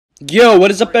Yo, what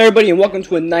is up everybody, and welcome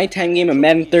to a nighttime game of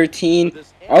Madden 13.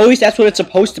 Or at least that's what it's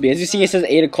supposed to be. As you see, it says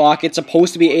 8 o'clock. It's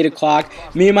supposed to be 8 o'clock.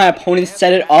 Me and my opponent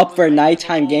set it up for a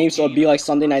nighttime game, so it'll be like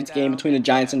Sunday night's game between the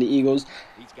Giants and the Eagles.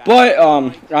 But,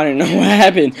 I don't know what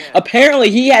happened.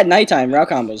 Apparently, he had nighttime.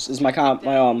 RouteCombos is my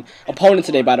opponent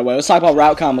today, by the way. Let's talk about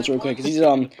RouteCombos real quick, because he's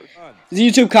a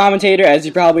YouTube commentator, as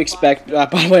you probably expect. By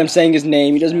the way, I'm saying his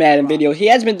name. He does Madden videos. He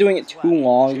hasn't been doing it too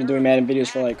long. He's been doing Madden videos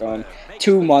for like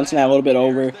 2 months now, a little bit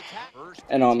over.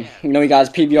 And you know, he got his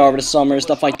PBR over the summer,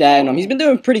 stuff like that. And he's been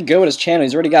doing pretty good with his channel.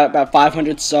 He's already got about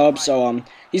 500 subs, so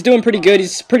he's doing pretty good.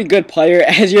 He's a pretty good player,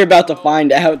 as you're about to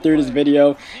find out through this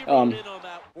video.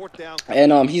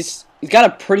 He's got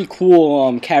a pretty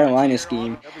cool Carolina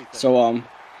scheme. So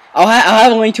I'll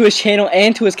have a link to his channel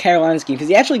and to his Carolina scheme, because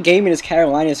he actually gave me his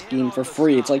Carolina scheme for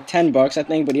free. It's like 10 bucks, I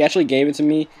think, but he actually gave it to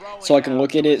me so I can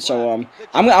look at it. So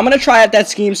I'm gonna try out that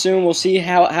scheme soon. We'll see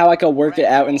how I can work it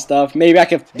out and stuff. Maybe I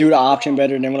could do the option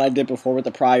better than what I did before with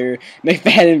the prior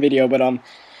McFadden video. But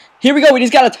here we go. We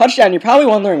just got a touchdown. You're probably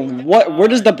wondering where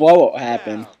does the blowout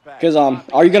happen? Because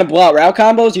are you gonna blow out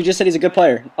RouteCombos? You just said he's a good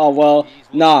player. Oh well,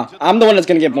 nah. I'm the one that's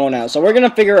gonna get blown out. So we're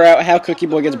gonna figure out how Cookie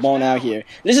Boy gets blown out here.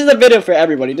 This is a video for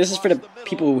everybody. This is for the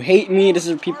people who hate me. This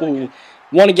is for people who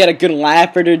want to get a good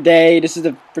laugh for their day. This is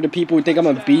for the people who think I'm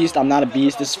a beast. I'm not a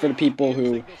beast. This is for the people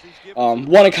who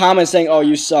want to comment saying, "Oh,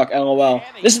 you suck," LOL.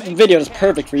 This is the video that's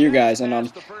perfect for you guys,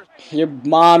 and your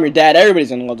mom, your dad,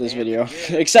 everybody's gonna love this video,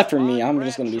 except for me. I'm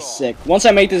just gonna be sick. Once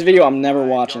I make this video, I'm never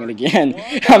watching it again.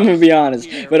 I'm gonna be honest.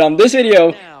 But this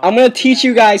video, I'm gonna teach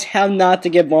you guys how not to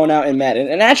get blown out in Madden.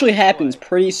 It actually happens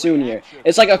pretty soon here.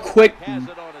 It's like a quick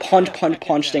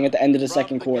punch thing at the end of the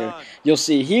second quarter. You'll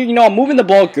see here. You know, I'm moving the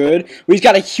ball good. We've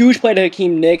got a huge play to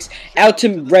Hakeem Nicks out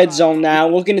to red zone now.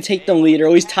 We're gonna take the lead, or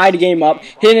at least tie the game up.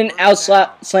 Hitting an out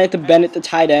slant to Bennett, the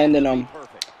tight end, and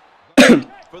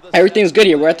everything's good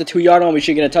here. We're at the 2-yard line. We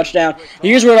should get a touchdown.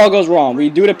 Here's where it all goes wrong. We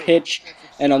do the pitch,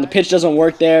 and the pitch doesn't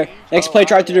work there. Next play,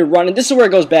 try to do a run, and this is where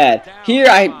it goes bad. Here,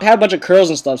 I have a bunch of curls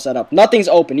and stuff set up. Nothing's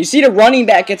open. You see the running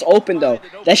back gets open, though.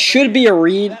 That should be a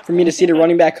read for me to see the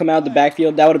running back come out of the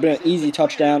backfield. That would have been an easy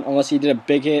touchdown, unless he did a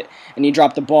big hit and he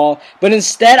dropped the ball. But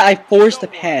instead, I forced the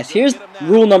pass. Here's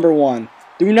rule number 1.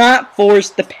 Do not force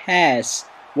the pass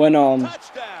when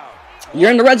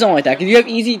you're in the red zone like that, because you have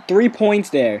easy 3 points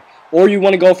there. Or you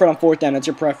want to go for it on 4th down. That's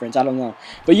your preference. I don't know.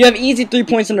 But you have easy 3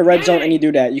 points in the red zone, and you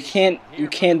do that. You can't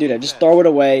do that. Just throw it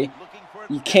away.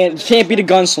 You can't be the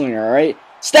gunslinger, all right?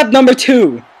 Step number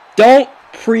 2. Don't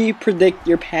pre-predict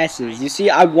your passes. You see,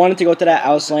 I wanted to go to that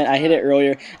out slant. I hit it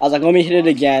earlier. I was like, let me hit it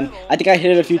again. I think I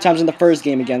hit it a few times in the first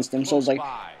game against him. So I was like,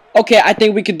 okay, I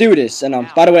think we could do this. And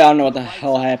by the way, I don't know what the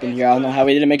hell happened here. I don't know how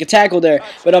we didn't make a tackle there.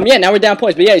 But yeah, now we're down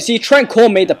points. But yeah, you see, Trent Cole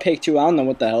made the pick too. I don't know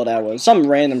what the hell that was. Some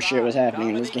random shit was happening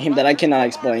in this game that I cannot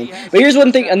explain. But here's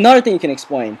another thing you can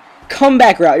explain.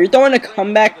 Comeback route. You're throwing a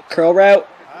comeback curl route.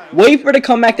 Wait for the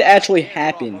comeback to actually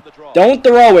happen. Don't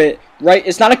throw it right.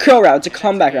 It's not a curl route. It's a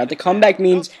comeback route. The comeback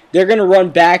means they're gonna run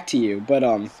back to you. But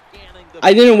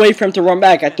I didn't wait for him to run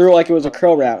back. I threw it like it was a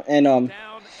curl route. And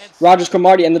Rogers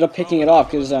Cromartie ended up picking it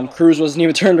off because Cruz wasn't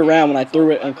even turned around when I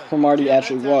threw it, and Cromartie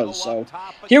actually was. So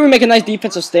here we make a nice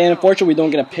defensive stand. Unfortunately, we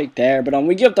don't get a pick there, but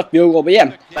we give up the field goal. But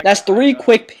yeah, that's 3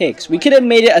 quick picks. We could have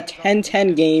made it a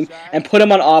 10-10 game and put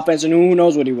him on offense, and who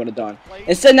knows what he would have done.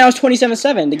 Instead, now it's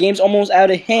 27-7. The game's almost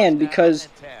out of hand because,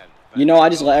 you know, I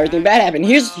just let everything bad happen.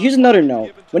 Here's another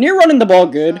note. When you're running the ball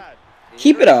good,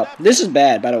 keep it up. This is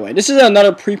bad, by the way. This is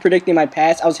another pre-predicting my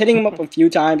pass. I was hitting him up a few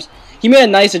times. He made a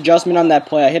nice adjustment on that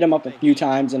play. I hit him up a few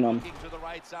times, and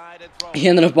he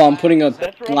ended up putting a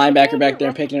linebacker back there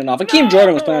and picking it off. Akeem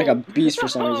Jordan was playing like a beast for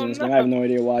some reason in this game. I have no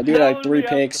idea why. Dude had like 3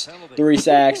 picks, 3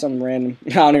 sacks, some random, I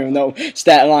don't even know,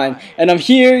 stat line. And I'm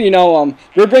here, you know,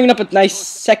 we're bringing up a nice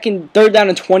 3rd down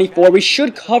and 24. We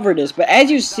should cover this, but as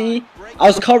you see, I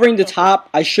was covering the top.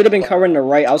 I should have been covering the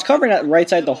right. I was covering that right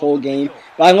side the whole game,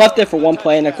 but I left it for 1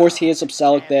 play, and of course he hit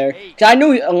Subselic there. Because I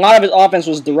knew a lot of his offense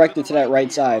was directed to that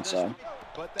right side, so.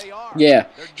 Yeah.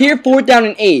 Here, 4th down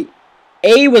and 8.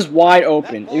 A was wide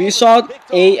open. If you saw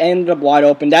A ended up wide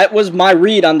open, that was my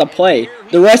read on the play.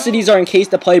 The rest of these are in case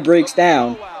the play breaks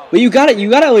down. But you gotta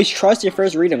at least trust your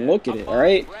first read and look at it,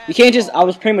 alright? You can't just, I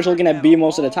was pretty much looking at B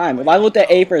most of the time. If I looked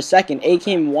at A for a second, A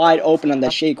came wide open on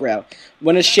that shake route.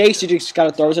 When it shakes, you just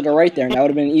gotta throw it to the right there, and that would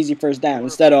have been an easy 1st down.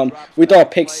 Instead, we throw a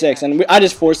pick 6, and I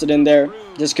just forced it in there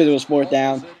just because it was 4th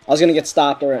down. I was gonna get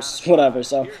stopped or whatever,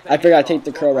 so I figured I'd take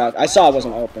the curl route. I saw it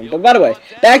wasn't open. But by the way,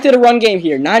 back to the run game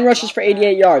here. 9 rushes for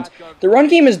 88 yards. The run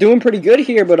game is doing pretty good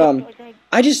here, but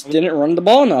I just didn't run the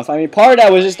ball enough. I mean, part of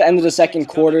that was just the end of the second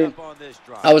quarter.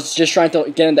 I was just trying to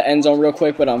get in the end zone real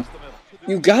quick, but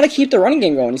you got to keep the running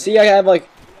game going. You see, I have like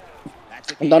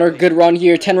Another good run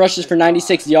here. 10 rushes for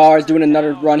 96 yards. Doing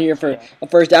another run here for a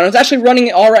first down. I was actually running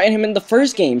it all right in him in the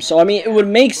first game. So, I mean, it would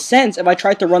make sense if I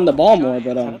tried to run the ball more.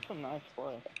 But,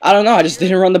 I don't know. I just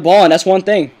didn't run the ball. And that's one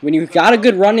thing. When you got a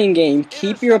good running game,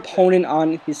 keep your opponent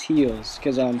on his heels.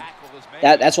 Because,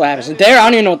 that's what happens. And there, I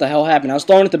don't even know what the hell happened. I was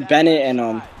throwing it to Bennett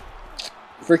and,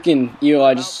 freaking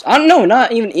Eli I don't know,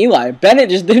 not even Eli. Bennett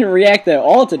just didn't react at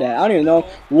all to that. I don't even know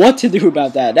what to do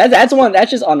about that. That's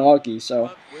just unlucky.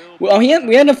 So, well, we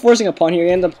ended up forcing a punt here.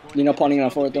 We ended up, punting on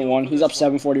 4th and 1. He's up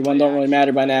 7-41. Don't really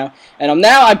matter by now. And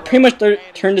now I pretty much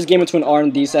turned this game into an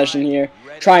R&D session here.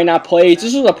 Trying out plays.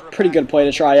 This was a pretty good play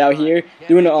to try out here.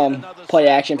 Doing play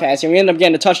action pass here. We ended up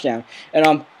getting a touchdown.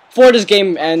 And before this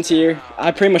game ends here, I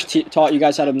pretty much taught you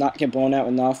guys how to not get blown out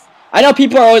enough. I know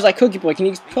people are always like, Cookie Boy, can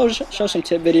you show some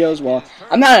tip videos? Well,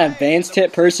 I'm not an advanced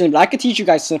tip person, but I could teach you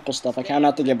guys simple stuff, like how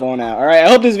not to get blown out. Alright, I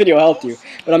hope this video helped you.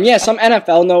 But, yeah, some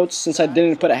NFL notes, since I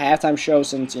didn't put a halftime show,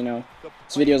 since, this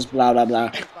video's blah, blah,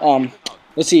 blah.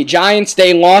 Let's see, Giants,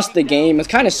 they lost the game. It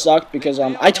kind of sucked because,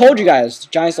 I told you guys, the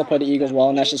Giants don't play the Eagles well,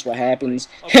 and that's just what happens.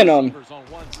 And,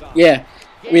 yeah.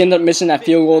 We ended up missing that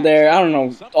field goal there. I don't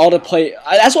know. All the play.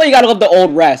 That's why you got to love the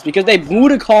old refs. Because they blew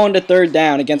the call on the 3rd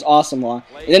down against Awesome Law.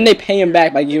 And then they pay him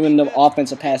back by giving them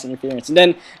offensive pass interference. And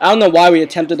then, I don't know why we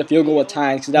attempted the field goal at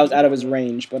times. Because that was out of his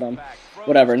range. But,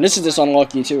 whatever. And this is just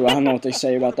unlucky, too. I don't know what they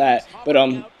say about that. But,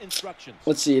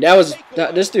 let's see.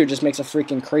 This dude just makes a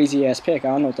freaking crazy-ass pick. I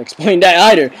don't know what to explain that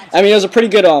either. I mean, it was a pretty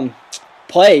good,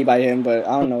 play by him. But,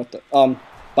 I don't know what the,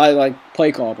 by, like,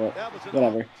 play call. But,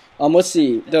 whatever. Let's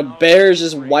see. The Bears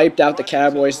just wiped out the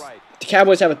Cowboys. The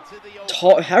Cowboys have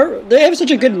they have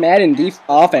such a good Madden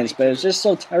offense, but it's just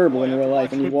so terrible in real life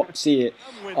when you see it.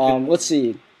 Let's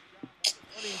see.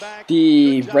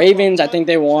 The Ravens, I think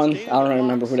they won. I don't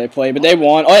remember who they played, but they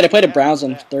won. Oh yeah, they played the Browns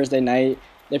on Thursday night.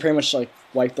 They pretty much like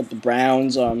wiped up the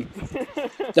Browns.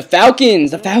 The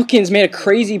Falcons made a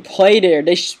crazy play there.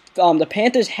 The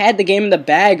Panthers had the game in the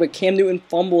bag, but Cam Newton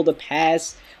fumbled the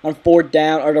pass on 4th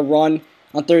down or the run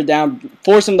on 3rd down,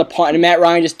 forced him to punt, and Matt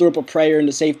Ryan just threw up a prayer, and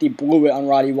the safety blew it on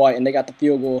Roddy White, and they got the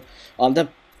field goal. The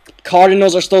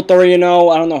Cardinals are still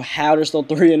 3-0. I don't know how they're still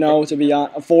 3-0 to be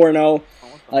 4-0.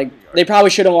 Like, they probably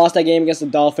should have lost that game against the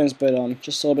Dolphins, but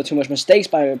just a little bit too much mistakes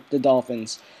by the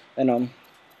Dolphins. And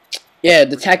yeah,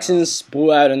 the Texans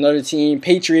blew out another team.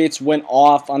 Patriots went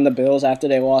off on the Bills after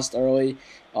they lost early.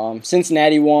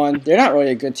 Cincinnati won. They're not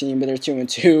really a good team, but they're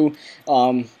 2-2.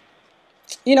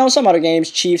 Some other games,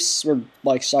 Chiefs were,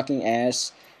 like, sucking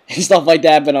ass and stuff like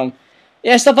that. But,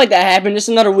 yeah, stuff like that happened. Just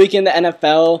another week in the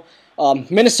NFL.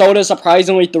 Minnesota,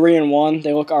 surprisingly, 3-1.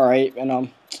 They look alright. And,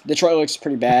 Detroit looks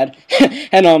pretty bad.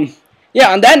 And,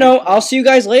 yeah, on that note, I'll see you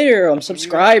guys later.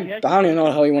 Subscribe. I don't even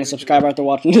know how you want to subscribe after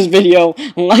watching this video.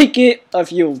 Like it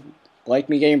if you like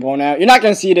me getting blown out. You're not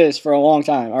going to see this for a long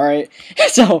time, alright?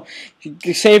 So,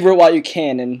 savor it while you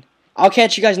can. And I'll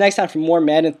catch you guys next time for more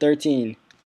Madden 13.